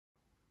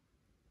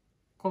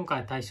今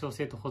回は対称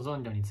性と保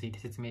存量について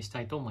説明し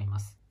たいと思いま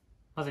す。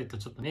まず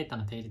ちょっとネータ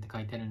の定理って書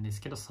いてあるんです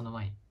けど、その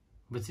前に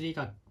物理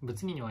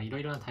にはいろ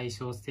いろな対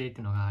称性って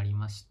いうのがあり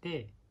まし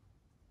て、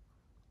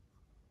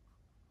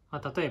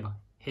例えば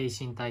平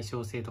心対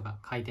称性とか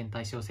回転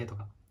対称性と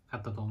かあ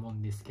ったと思う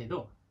んですけ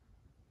ど、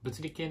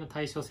物理系の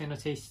対称性の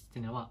性質って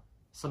いうのは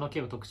その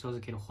系を特徴づ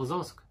ける保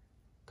存則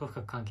と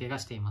深く関係が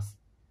しています。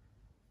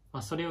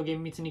それを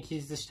厳密に記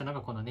述したの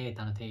がこのネー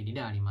タの定理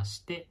でありまし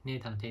て、ネ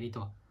ータの定理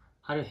とは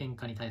ある変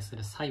化に対す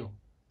る作用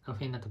が不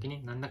変な時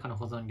に何らかの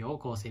保存量を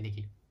構成で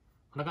きる。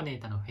これがネ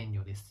ータの不変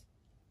量です。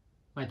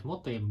も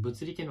っと言えば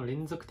物理系の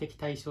連続的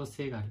対称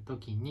性がある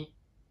時に、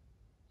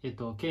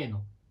系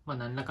の、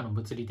何らかの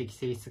物理的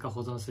性質が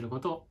保存するこ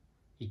とを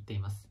言ってい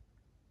ます。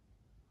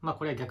こ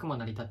れは逆も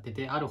成り立って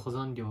て、ある保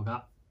存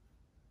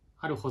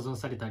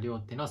された量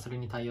っていうのはそれ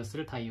に対応す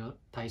る対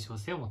称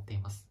性を持ってい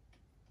ます。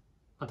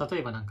例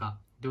えば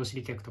量子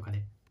力学とか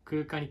で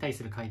空間に対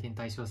する回転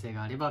対称性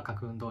があれば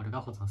核運動量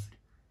が保存する。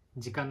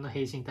時間の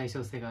平心対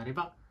称性があれ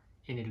ば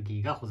エネル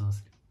ギーが保存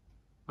する。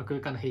空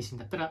間の平心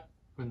だったら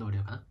運動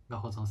量が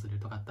保存する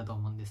とかあったと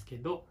思うんですけ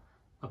ど、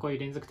こういう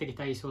連続的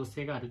対称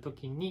性があると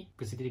きに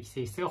物理的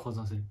性質が保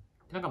存する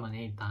というのが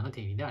ネーターの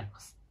定理でありま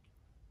す。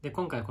で、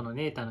今回この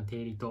ネーターの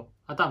定理と、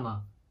あと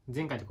は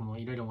前回とかも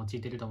いろいろ用いて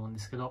いると思うんで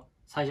すけど、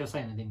最小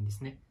作用の原理で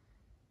すね。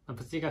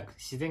物理学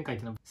自然界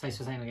というのは最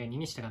小作用の原理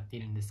に従ってい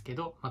るんですけ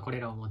ど、これ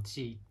らを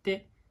用い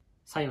て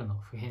作用の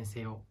普遍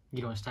性を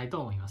議論したいと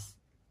思います。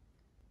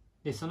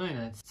で、そのよう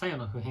な作用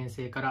の普遍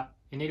性から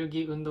エネル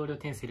ギー運動量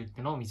テンセルって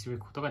いうのを導く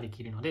ことがで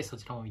きるので、そ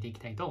ちらも見ていき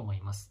たいと思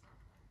います。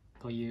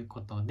という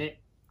こと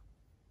で、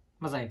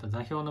まずは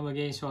座標の無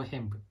限小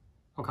変分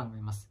を考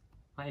えます。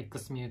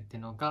x ミュってい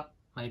うのが、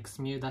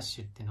x ミュダッ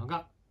シュっていうの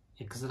が、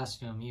x ダッ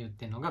シュのミュっ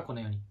ていうのがこの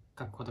ように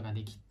書くことが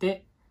でき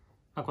て、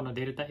この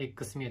デルタ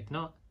x ミュっていう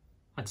の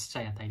はちっち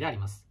ゃい値であり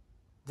ます。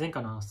前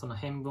回のその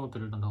変分を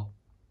取るの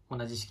と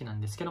同じ式な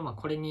んですけど、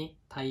これに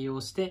対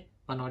応して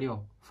場の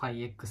量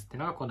φx ってい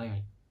うのがこのよう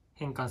に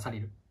変換され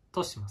る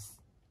としま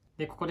す。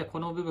で、ここでこ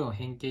の部分を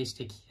変形し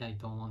ていきたい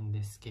と思うん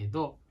ですけ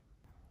ど、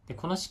で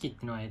この式ってい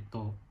うのは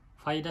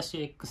φダッシ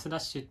ュ x ダ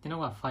ッシュっていう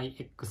のが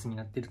φx に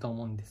なっていると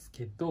思うんです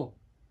けど、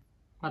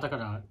だか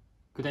ら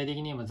具体的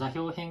に言えば座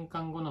標変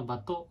換後の場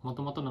と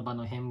元々の場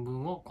の変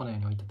分をこのよう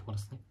に置いたところ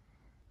ですね。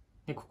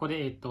で、ここ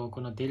でこ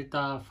のデル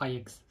タ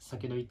φx、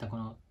先ほど言ったこ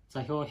の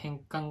座標変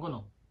換後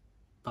の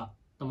場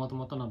と元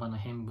々の場の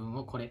変分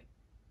をこれ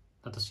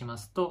だとしま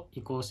すと、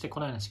移行してこ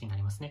のような式にな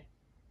りますね。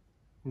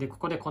で、こ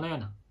こでこのよう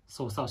な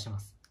操作をしま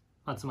す。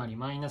つまり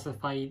マイナス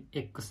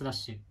φx ダッ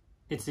シュ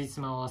でつじつ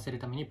まを合わせる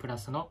ためにプラ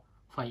スの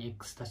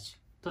φx ダッシ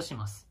ュとし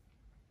ます。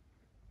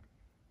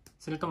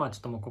するとちょ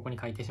っともうここに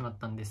書いてしまっ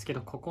たんですけ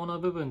ど、ここの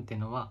部分っていう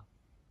のは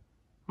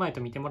前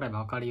と見てもらえ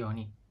ば分かるよう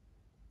に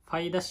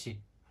φ ダッシュ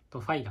と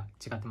φ が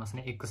違ってます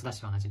ね。x ダッ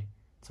シュは同じで、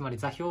つまり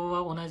座標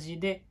は同じ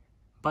で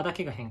場だ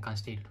けが変換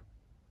していると。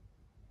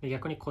で、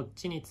逆にこっ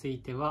ちについ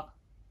ては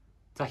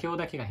座標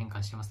だけが変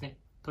換してますね。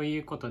とい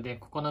うことで、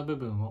ここの部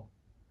分を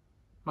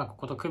こ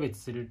こと区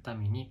別するた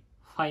めに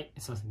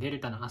デル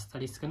タのアスタ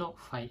リスクの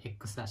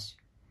φx ダッシュ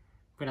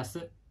プラ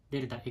ス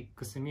デルタ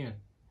x ミュ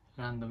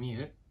ランドミ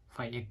ュ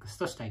φx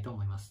としたいと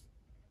思います。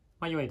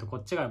いわゆるこ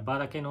っちが場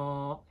だけ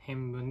の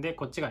変分で、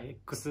こっちが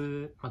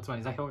x、つま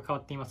り座標が変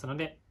わっていますの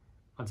で、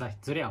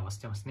ズレを表し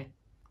てますね。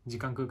時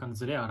間空間の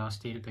ズレを表し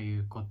ているとい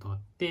うこと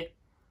で、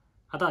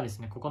あとはです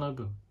ね、ここの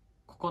部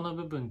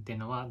分っていう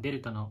のはデ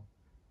ルタの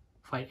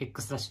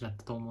φx ダッシュだっ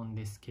たと思うん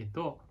ですけ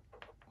ど、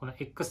この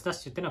x ダッ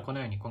シュっていうのはこの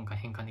ように今回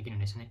変換できるん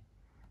ですね。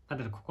な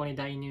のでここに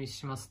代入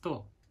します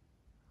と、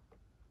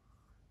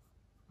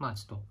ちょ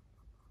っと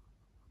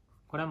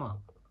これは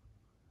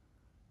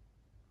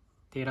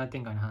テーラー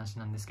展開の話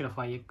なんですけど、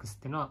φx っ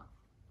ていうの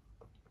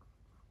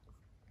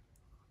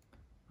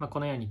は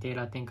このようにテー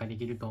ラー展開で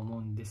きると思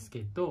うんです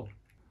けど、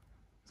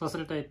そうす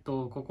る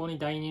とここに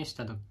代入し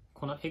たと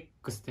この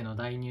x っていうのを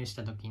代入し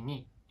たとき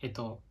に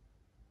今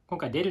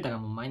回デルタが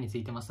もう前につ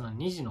いてますの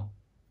で2次の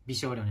微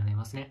小量になり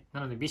ますね。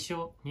なので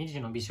2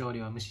次の微小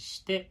量は無視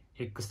して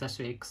x ダッ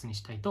シュ x に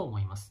したいと思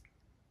います。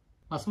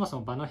そもそ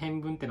も場の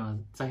変分っていうのは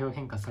座標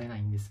変化されな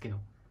いんですけど、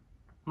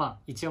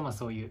一応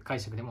そういう解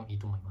釈でもいい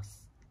と思いま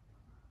す。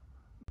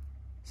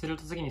する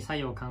と次に作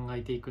用を考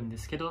えていくんで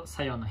すけど、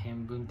作用の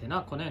変分っていうの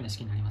はこのような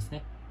式になります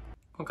ね。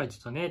今回ちょ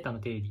っとネータの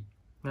定理、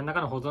何ら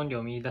かの保存量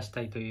を見出した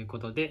いというこ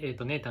とで、ネ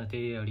ータの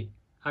定理より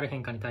ある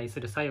変化に対す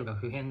る作用が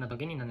不変な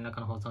時に何ら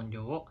かの保存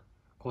量を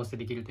構成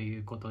できるとい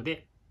うこと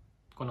で、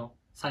この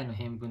作用の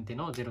変分っていう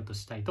のを0と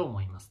したいと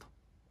思います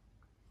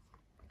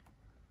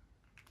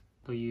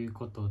という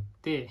こと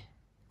で、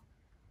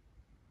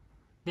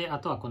あ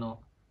とはこ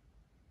の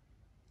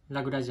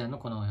ラグラジアンの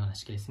このような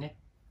式ですね。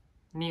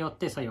によっ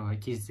て作用が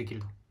記述でき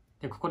ると。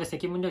で、ここで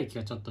積分領域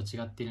がちょっと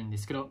違っているんで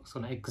すけど、そ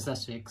の x ダッ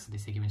シュ x で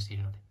積分してい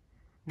るので。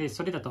で、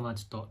それだと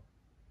ちょ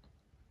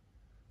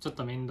っ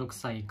とめんどく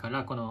さいか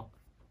ら、この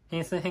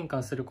変数変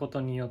換すること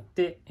によっ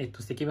て、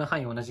積分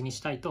範囲を同じにし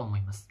たいと思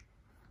います。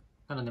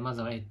なので、ま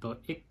ずは、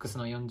x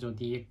の4乗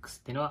dx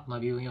っていうのは、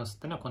微分要素っ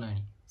ていうのはこのよう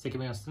に、積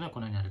分要素っていうのはこ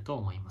のようになると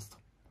思いますと。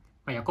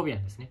ヤコビア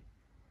ンですね。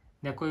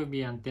ヤコ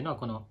ビアンっていうのは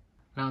この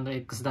ラウンド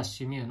x'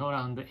 μの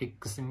ラウンド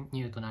x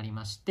μとなり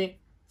まして、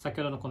先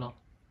ほどのこの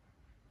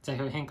座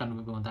標変化の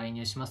部分を代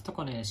入しますと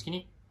このような式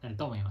になる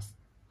と思います。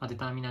デ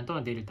ターミナント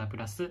のデルタプ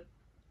ラス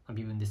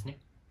微分ですね。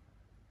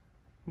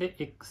で、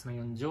x の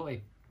4乗、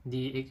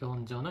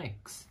d4 乗の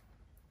x。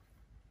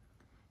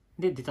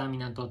で、デターミ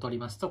ナントを取り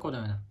ますとこの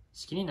ような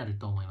式になる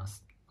と思いま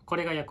す。こ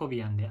れがヤコ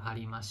ビアンであ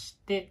りまし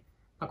て、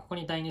ここ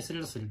に代入す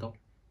ると、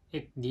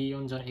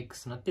d4 乗の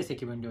x となって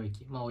積分領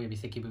域、および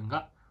積分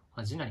が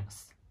同じになりま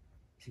す。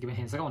積分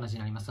変数が同じに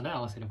なりますので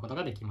合わせること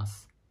ができま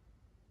す。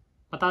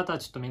また、あとは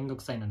ちょっとめんど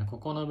くさいので、こ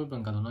この部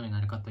分がどのように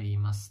なるかと言い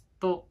ます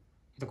と、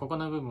ここ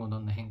の部分をど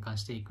んどん変換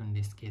していくん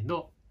ですけ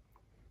ど、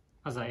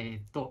まずは、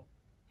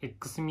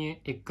x' μ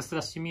って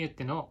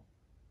いうのを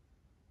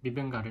微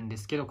分があるんで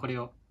すけど、これ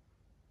を、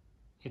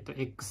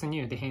x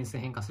μ で変数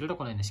変化すると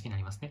このような式にな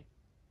りますね。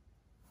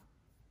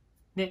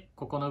で、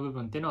ここの部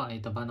分っていうのは、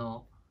場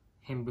の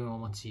変分を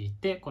用い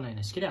て、このよう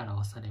な式で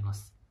表されま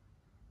す。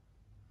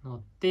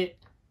ので、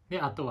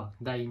あとは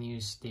代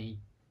入していっ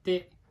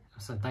て、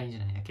代入じ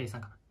ゃないな、計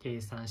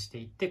算して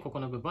いって、ここ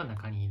の部分は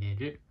中に入れ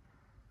る。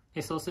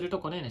で、そうすると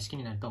このような式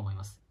になると思い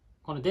ます。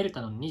このデル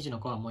タの2次の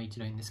項はもう一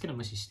度言うんですけど、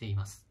無視してい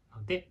ます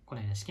ので、こ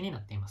のような式にな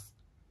っています。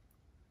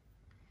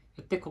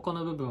で、ここ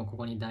の部分をこ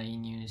こに代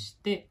入し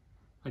て、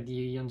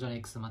d4 乗の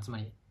x、つま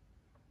り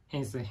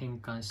変数変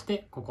換し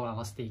て、ここを合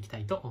わせていきた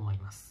いと思い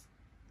ます。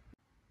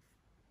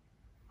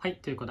はい、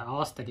ということで合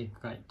わせた結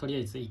果が、とりあ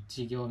えず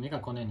1行目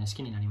がこのような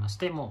式になりまし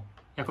て、も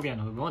うヤコビアン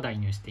の部分を代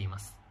入していま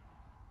す。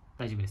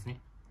大丈夫です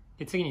ね。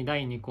で、次に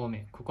第2項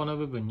目、ここの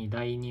部分に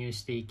代入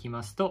していき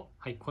ますと、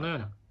はい、このよう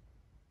な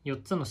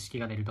4つの式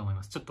が出ると思い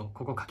ます。ちょっと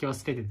ここ書き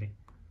忘れてて、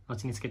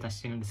後に付け足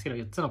してるんですけど、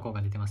4つの項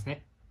が出てます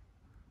ね。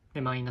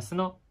で、マイナス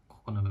のこ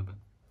この部分。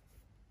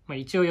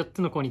一応4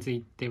つの項につ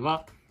いて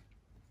は、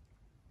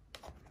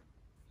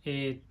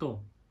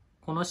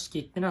この式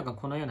ってのが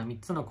このような3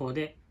つの項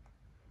で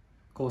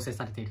構成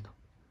されていると。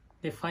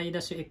で、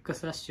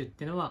φ'x' っ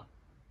ていうのは、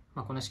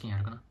この式にあ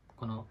るかな。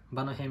この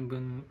場の変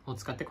分を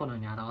使ってこのよ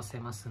うに表せ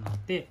ますの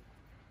で、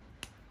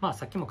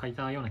さっきも書い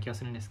たような気が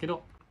するんですけ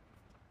ど、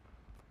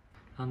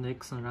ラウンド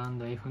x のラウン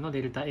ド f の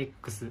デルタ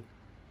x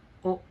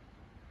を、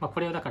こ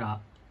れをだか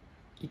ら、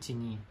1、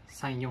2、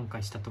3、4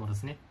回したってことで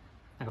すね。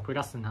なんかプ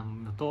ラス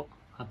何ぼと、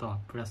あとは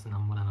プラス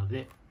何ぼなの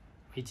で、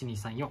1、2、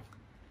3、4。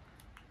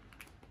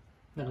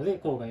なので、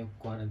項が4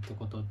個あるって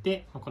こと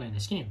で、このような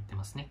式になって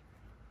ますね。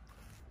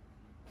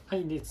は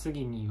い。で、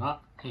次に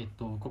は、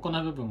ここ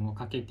の部分を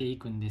かけてい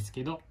くんです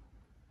けど、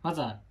ま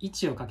ずは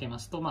1をかけま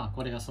すと、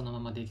これがそのま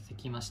ま出て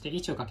きまして、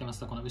1をかけます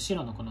と、この後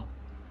ろのこの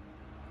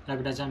ラ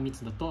グラジャン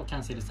密度とキャ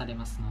ンセルされ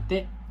ますの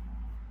で、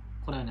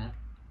このような、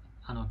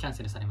キャン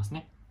セルされます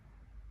ね。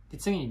で、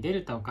次にデ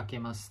ルタをかけ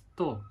ます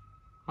と、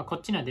こ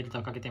っちにはデルタ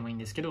をかけてもいいん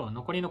ですけど、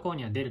残りの項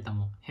にはデルタ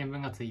も変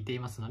分がついてい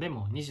ますので、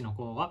もう2次の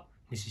項は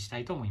無視した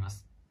いと思いま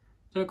す。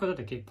ということ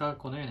で、結果は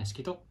このような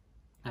式と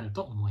なる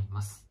と思い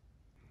ます。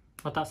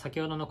また、先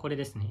ほどのこれ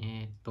です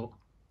ね。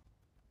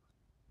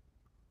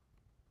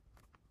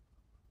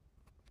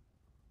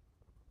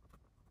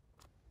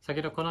先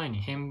ほどこのように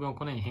変分を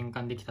このように変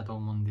換できたと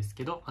思うんです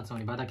けど、つま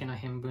り場だけの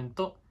変分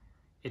と、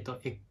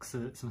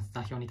x、すみません、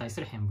座標に対す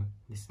る変分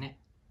ですね。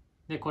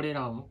で、これ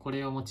を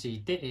用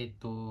いて、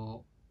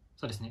そ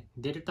うですね、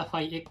デルタフ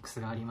ァイ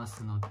x がありま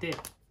すので、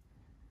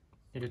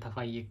デルタフ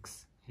ァイ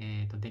x、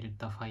デル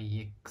タファイ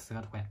x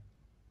がどこや、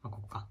こ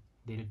こか。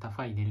デルタ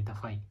ファイ、デルタ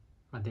ファイ、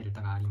デル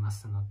タがありま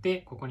すの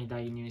で、ここに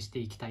代入して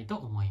いきたいと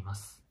思いま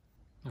す。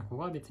ここ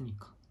は別にいい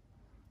か。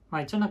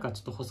一応なんか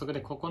ちょっと補足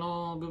で、ここ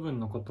の部分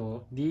のこと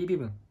を d 微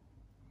分、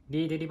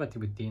d デリバティ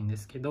ブって言うんで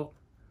すけど、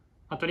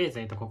とりあえ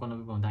ず、ここの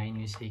部分を代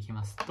入していき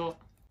ますと、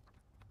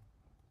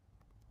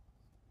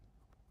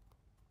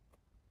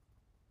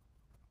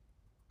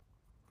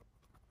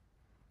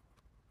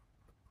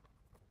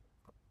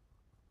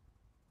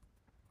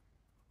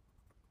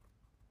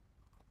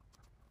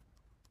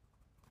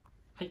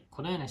はい、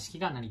このような式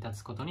が成り立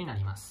つことにな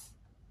ります。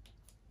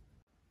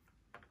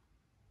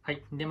は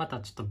い、で、また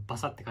ちょっとバ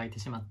サって書いて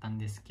しまったん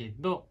ですけ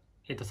ど、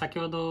先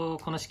ほど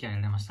この式が得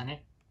られました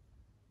ね。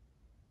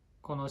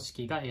この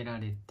式が得ら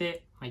れ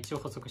て、一応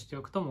補足して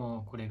おくと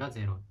もうこれが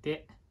0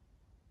で、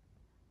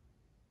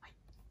はい、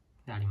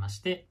でありまし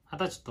て、あ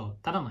とはちょっと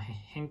ただの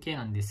変形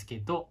なんですけ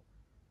ど、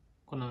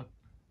この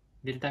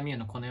デルタミュー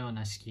のこのよう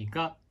な式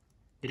が、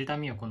デルタ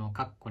ミューをこの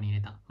カッコに入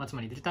れた、つ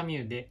まりデルタミ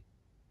ューで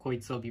こい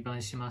つを微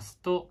分します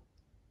と、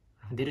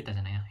デルタじ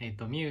ゃないな、ミ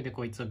ューで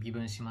こいつを微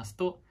分します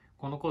と、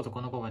この項と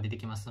この項が出て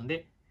きますの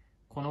で、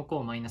この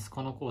項マイナス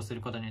この項をす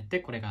ることによって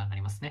これがな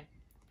りますね。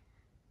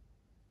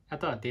あ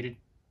とはミュ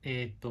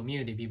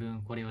ーで微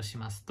分これをし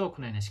ますと、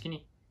このような式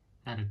に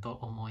なると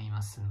思い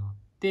ますの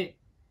で、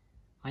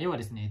要は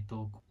ですね、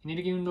エネ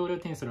ルギー運動量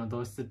テンソルの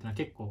導出っていうのは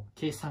結構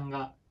計算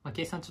が、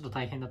計算ちょっと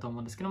大変だと思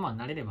うんですけど、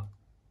慣れれば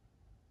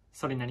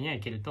それなりにはい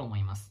けると思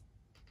います。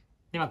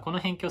では、この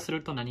変形をす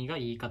ると何が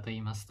いいかと言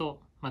います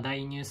と、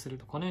代入する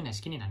とこのような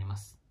式になりま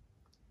す。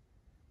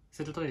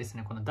するとです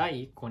ね、この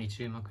第1項に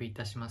注目い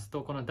たします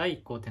と、この第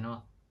1項っていうの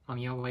は、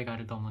見覚えがあ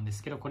ると思うんで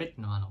すけど、これって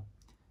いうのは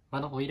場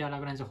のオイラー・ラ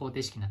グランジュ方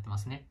程式になってま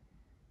すね。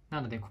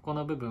なのでここ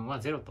の部分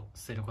は0と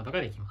することが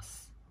できま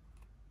す。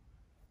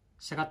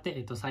したがっ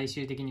て、最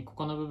終的にこ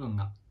この部分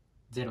が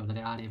0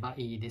であれば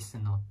いいです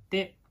の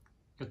で、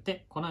よっ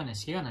てこのような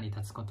式が成り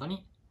立つこと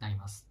になり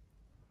ます。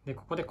で、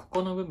ここでこ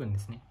この部分で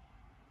すね。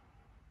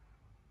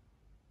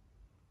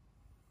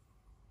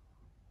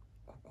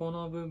ここ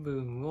の部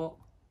分を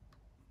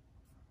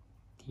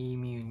t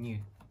μ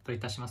nu とい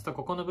たしますと、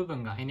ここの部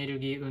分がエネル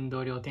ギー運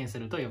動量テンセ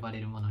ルと呼ば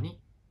れるものに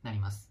なり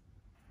ます。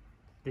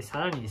で、さ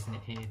らにですね、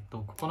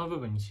ここの部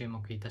分に注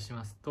目いたし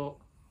ますと、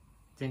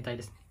全体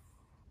ですね。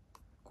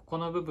ここ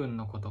の部分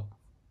のこと、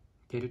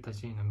デルタ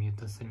J のμ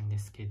とするんで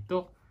すけ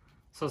ど、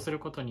そうする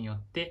ことによっ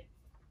て、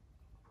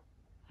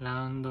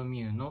ラウンド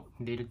μの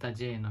デルタ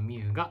J の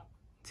μが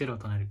0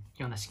となる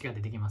ような式が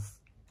出てきま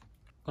す。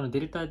このデ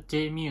ルタ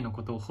J μの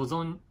ことを保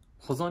存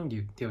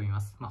流って呼び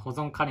ます。保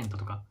存カレント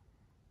とか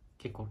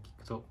結構聞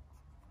くと、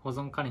保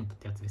存カレントっ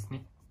てやつです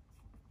ね。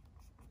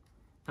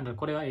なので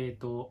これは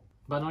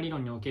場の理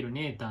論における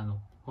ネータ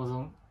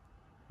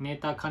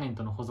ーカレン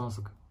トの保存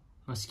則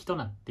の式と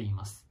なってい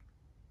ます。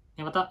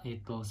でまた、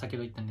先ほ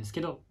ど言ったんです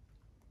けど、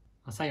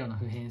作用の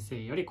普遍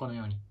性よりこの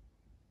ように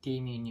t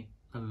μ nu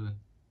の部分、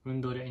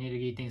運動量エネル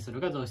ギーテンソル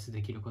が増出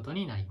できること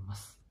になりま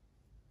す。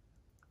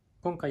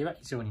今回は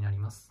以上になり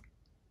ます。